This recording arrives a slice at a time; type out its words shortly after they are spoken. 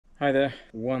Hi there.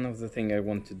 One of the things I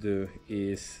want to do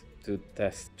is to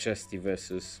test chesty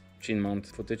versus chin mount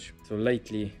footage. So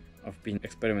lately I've been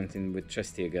experimenting with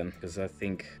chesty again because I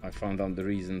think I found out the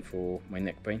reason for my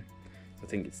neck pain. I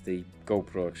think it's the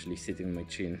GoPro actually sitting on my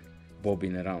chin,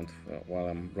 bobbing around while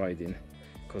I'm riding,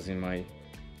 causing my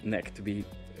neck to be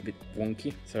a bit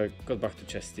wonky. So I got back to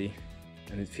chesty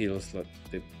and it feels like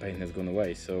the pain has gone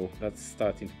away, so that's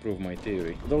starting to prove my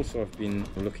theory. But also I've been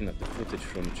looking at the footage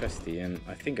from chesty and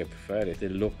I think I prefer it. The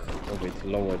look of it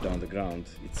lower down the ground,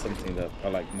 it's something that I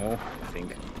like more, I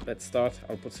think. Let's start.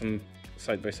 I'll put some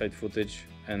side-by-side footage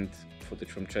and footage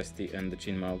from chesty and the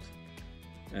chin mount,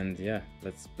 and yeah,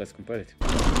 let's compare it.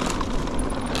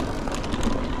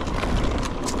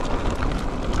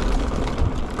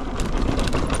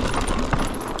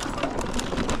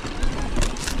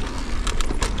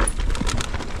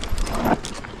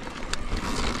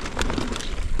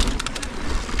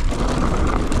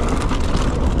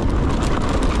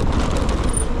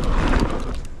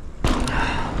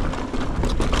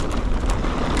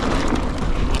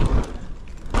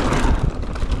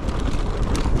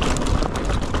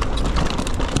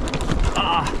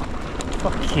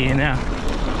 Okay, now.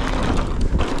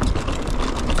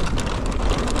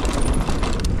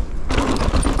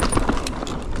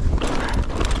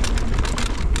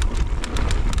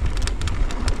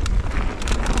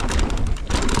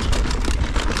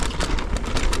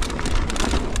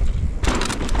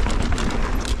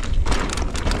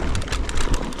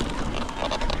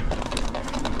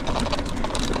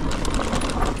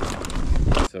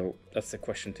 So that's the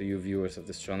question to you viewers of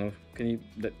this channel. Can you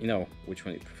let me know which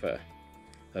one you prefer?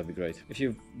 That'd be great. If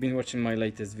you've been watching my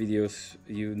latest videos,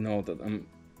 you know that I'm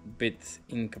a bit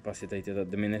incapacitated at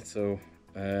the minute, so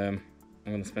I'm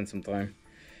gonna spend some time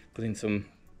putting some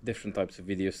different types of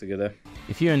videos together.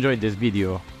 If you enjoyed this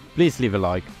video, please leave a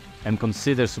like and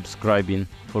consider subscribing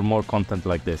for more content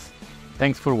like this.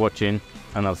 Thanks for watching,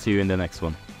 and I'll see you in the next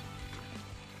one.